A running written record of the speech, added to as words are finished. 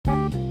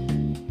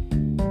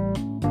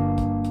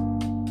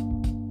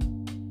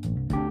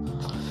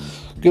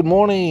Good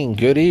morning,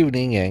 good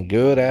evening, and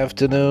good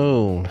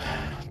afternoon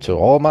to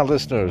all my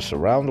listeners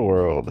around the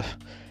world.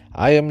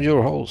 I am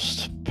your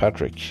host,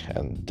 Patrick,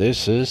 and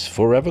this is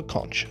Forever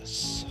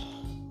Conscious.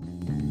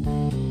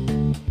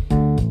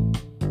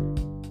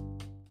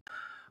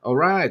 All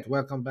right,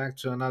 welcome back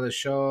to another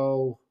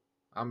show.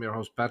 I'm your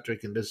host,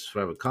 Patrick, and this is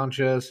Forever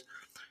Conscious.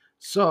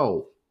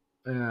 We're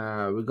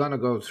going to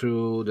go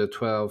through the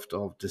 12th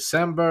of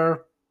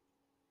December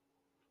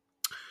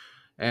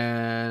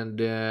and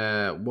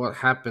what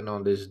happened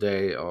on this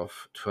day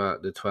of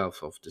the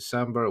 12th of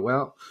December.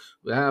 Well,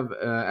 we have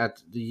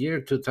at the year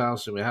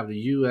 2000, we have the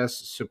US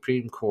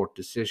Supreme Court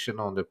decision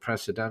on the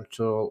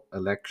presidential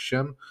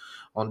election.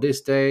 On this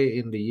day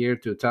in the year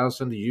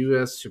 2000, the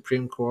US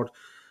Supreme Court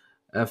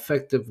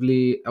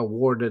effectively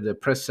awarded the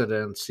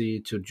presidency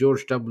to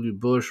George W.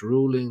 Bush,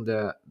 ruling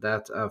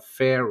that a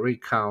fair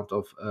recount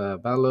of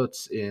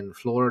ballots in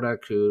Florida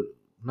could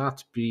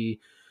not be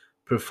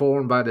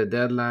performed by the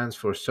deadlines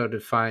for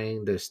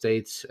certifying the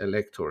state's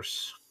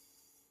electors.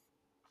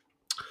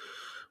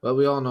 Well,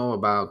 we all know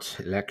about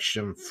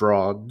election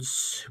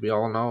frauds. We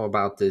all know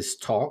about these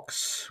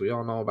talks. We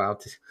all know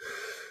about,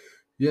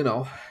 you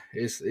know,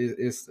 is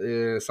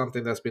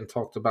something that's been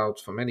talked about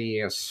for many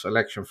years.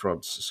 Election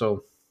frauds.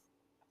 So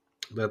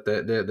that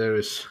there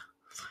is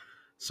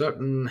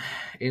certain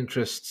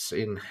interests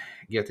in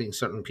getting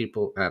certain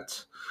people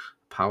at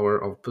power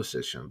of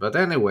position. But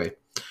anyway,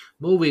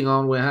 moving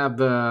on, we have.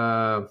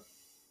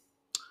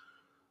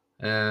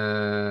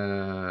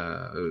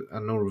 A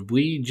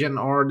Norwegian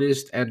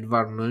artist,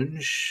 Edvard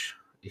Munch.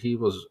 He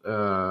was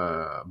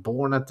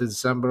born at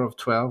December of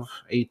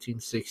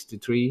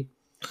 1863.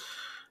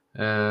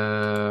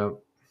 Uh,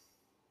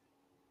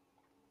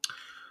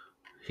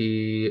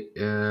 he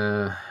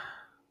uh,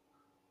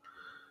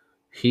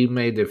 he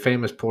made the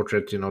famous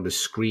portrait. The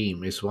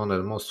Scream is one of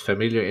the most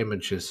familiar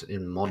images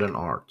in modern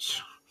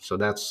art. So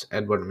that's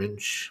Edvard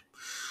Munch.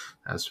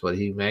 That's what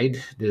he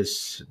made. The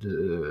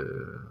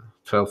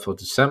 12th of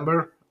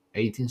December,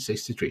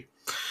 1863.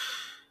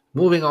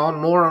 Moving on,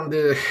 more on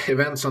the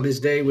events on this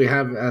day, we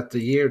have at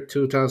the year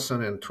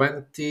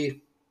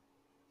 2020,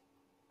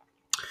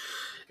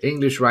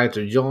 English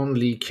writer John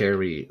Le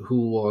Carey,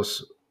 who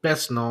was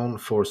best known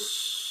for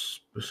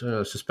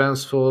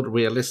suspenseful,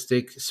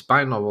 realistic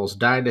spy novels,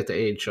 died at the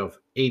age of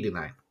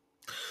 89.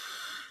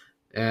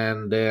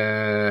 And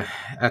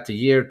at the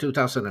year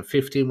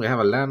 2015, we have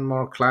a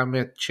landmark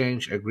climate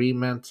change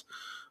agreement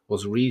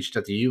was reached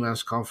at the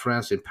UN's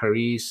conference in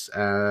Paris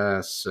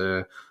as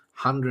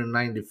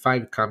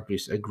 195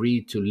 countries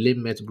agreed to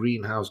limit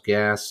greenhouse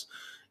gas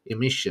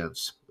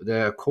emissions.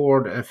 The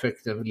accord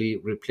effectively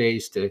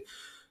replaced the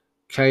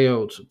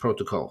Kyoto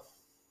Protocol.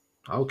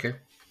 Okay,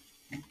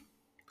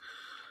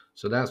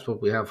 so that's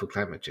what we have for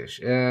climate change.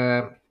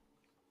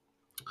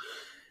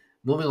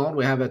 Moving on,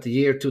 we have at the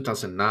year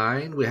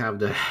 2009, we have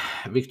the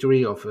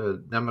victory of a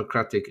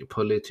Democratic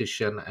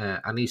politician,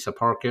 Anissa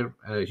Parker.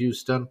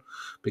 Houston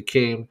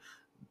became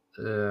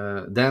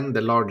then the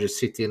largest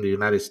city in the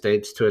United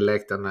States to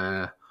elect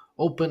an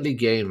openly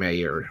gay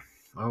mayor.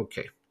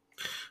 Okay.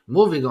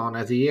 Moving on,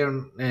 at the year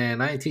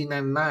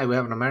 1999, we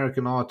have an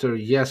American author,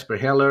 Jesper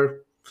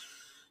Heller.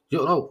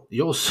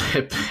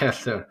 Joseph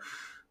Heller,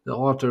 the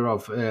author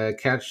of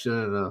Catch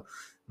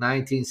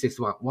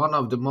 1961, one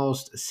of the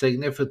most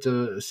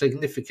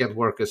significant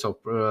workers of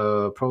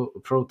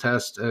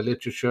protest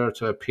literature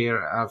to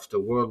appear after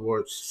World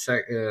War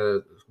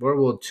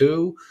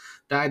II,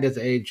 died at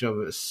the age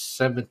of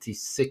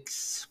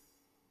 76.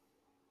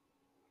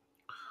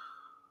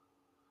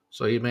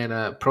 So he made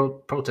a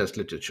protest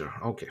literature.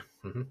 Okay.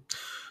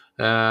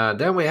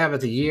 Then we have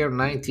at the year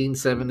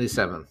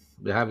 1977.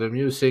 We have the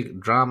music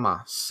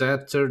drama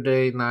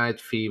Saturday Night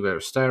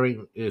Fever,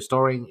 starring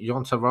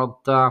John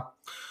Travolta.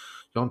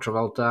 John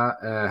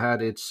Travolta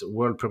had its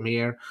world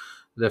premiere.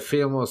 The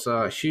film was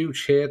a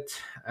huge hit,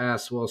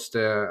 as was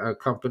the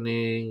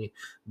accompanying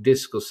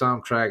disco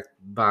soundtrack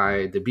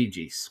by the Bee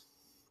Gees.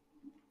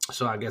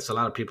 So I guess a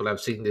lot of people have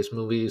seen this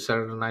movie,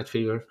 Saturday Night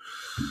Fever.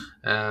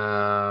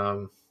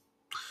 Um,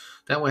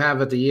 then we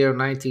have at the year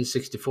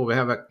 1964, we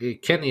have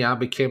Kenya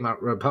became a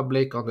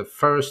republic on the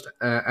first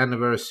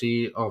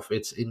anniversary of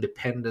its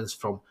independence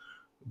from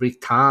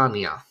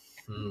Britannia.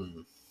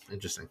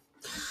 Interesting.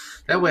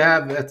 Then we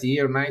have at the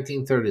year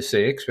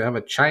 1936, we have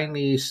a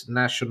Chinese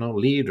national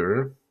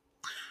leader,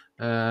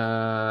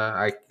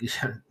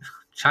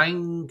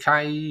 Chiang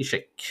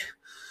Kai-shek,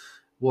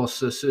 was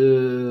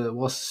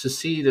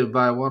succeeded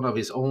by one of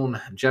his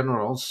own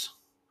generals,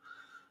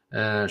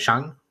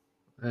 Shang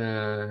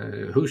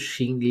Hu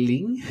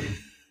Xingling,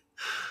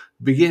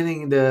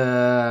 beginning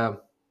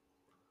the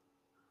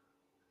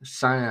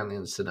Xi'an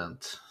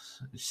incident.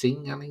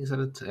 Xinjiang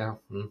incident, yeah.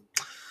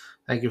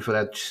 Thank you for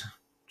that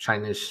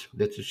Chinese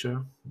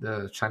literature,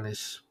 the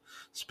Chinese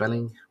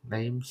spelling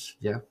names.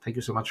 Yeah, thank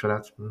you so much for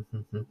that.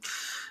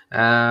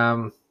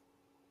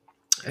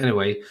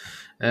 Anyway,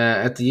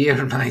 at the year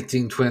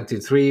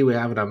 1923, we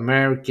have an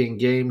American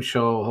game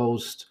show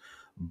host,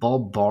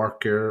 Bob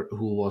Barker,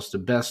 who was the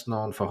best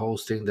known for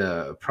hosting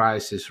the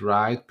Price is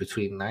Right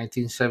between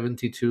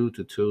 1972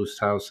 to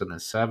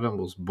 2007,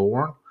 was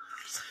born.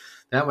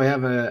 Then we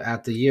have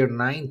at the year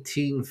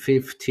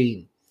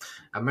 1915,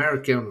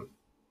 American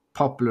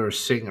popular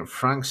singer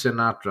Frank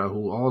Sinatra,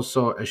 who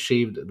also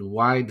achieved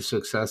wide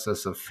success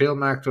as a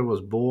film actor,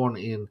 was born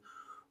in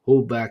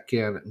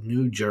Hoboken,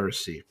 New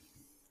Jersey.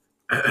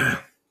 I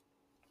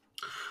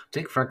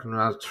think Frank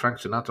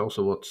Sinatra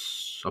also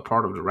was a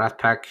part of the Rat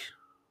Pack.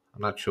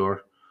 I'm not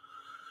sure.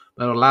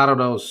 But a lot of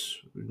those,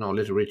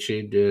 Little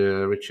Richie,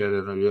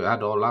 Richard, and you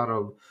had a lot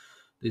of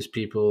these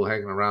people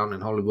hanging around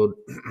in Hollywood.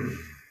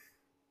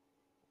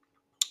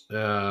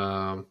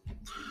 um,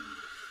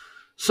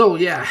 so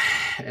yeah,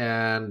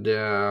 and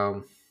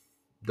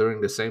during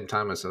the same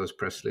time as Elvis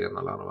Presley and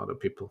a lot of other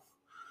people.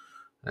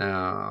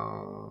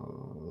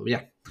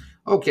 Yeah.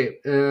 Okay,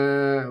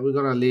 we're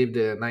gonna leave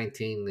the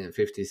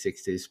 1950s,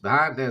 60s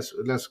behind.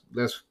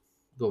 Let's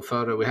go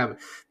further. We have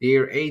the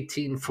year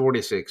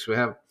 1846. We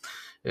have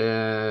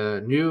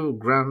New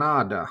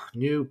Granada,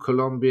 New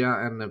Colombia,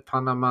 and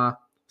Panama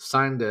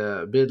signed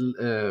the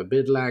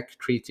Bidlack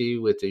Treaty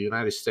with the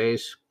United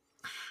States,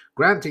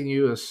 granting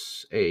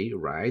USA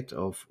right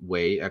of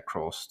way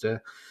across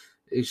the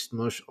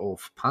Isthmus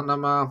of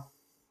Panama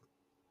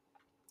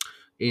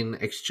in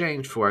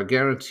exchange for a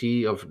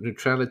guarantee of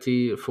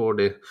neutrality for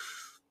the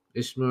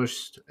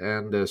isthmus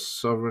and the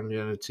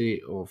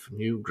sovereignty of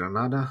New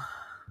Granada.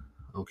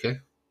 Okay,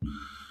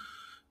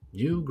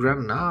 New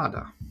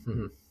Granada.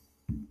 Mhm.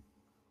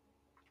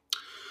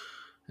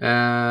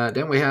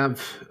 Then we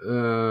have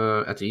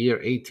at the year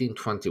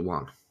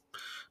 1821,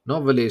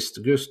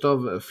 novelist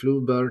Gustav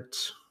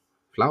Flaubert,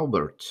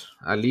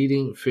 a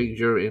leading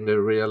figure in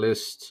the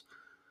realist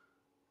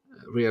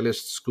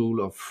school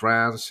of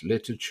France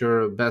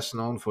literature, best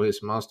known for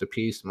his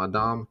masterpiece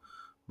Madame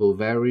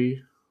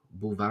Bovary.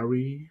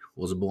 Bovary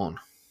was born.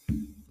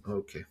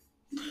 Okay.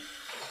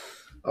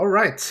 All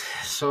right.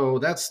 So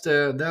that's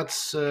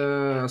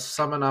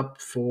summing up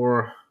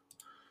for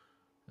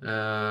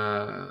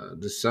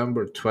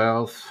December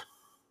 12th.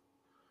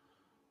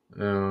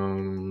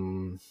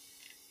 Um,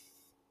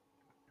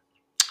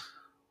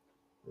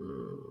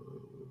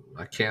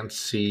 I can't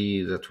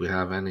see that we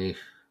have any.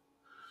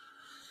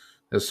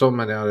 There's so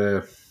many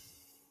other.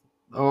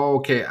 Oh,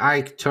 okay,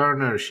 Ike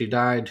Turner. She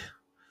died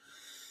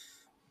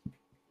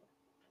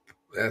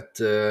at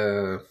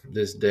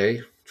this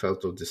day,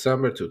 12th of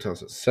December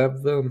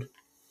 2007.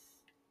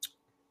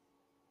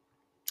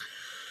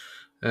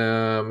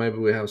 Maybe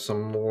we have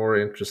some more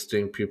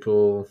interesting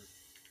people.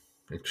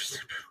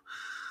 Interesting people.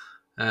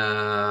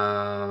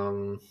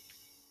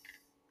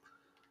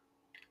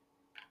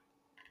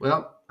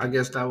 Well, I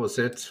guess that was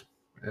it.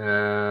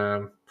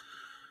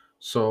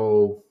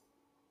 So,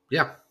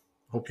 yeah,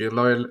 hope you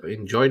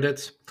enjoyed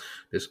it.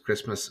 This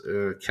Christmas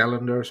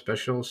calendar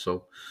special.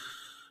 So,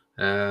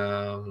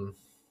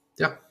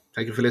 yeah,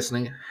 thank you for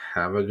listening.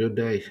 Have a good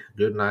day,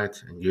 good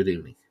night, and good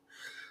evening.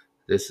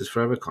 This is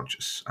Forever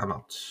Conscious. I'm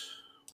out.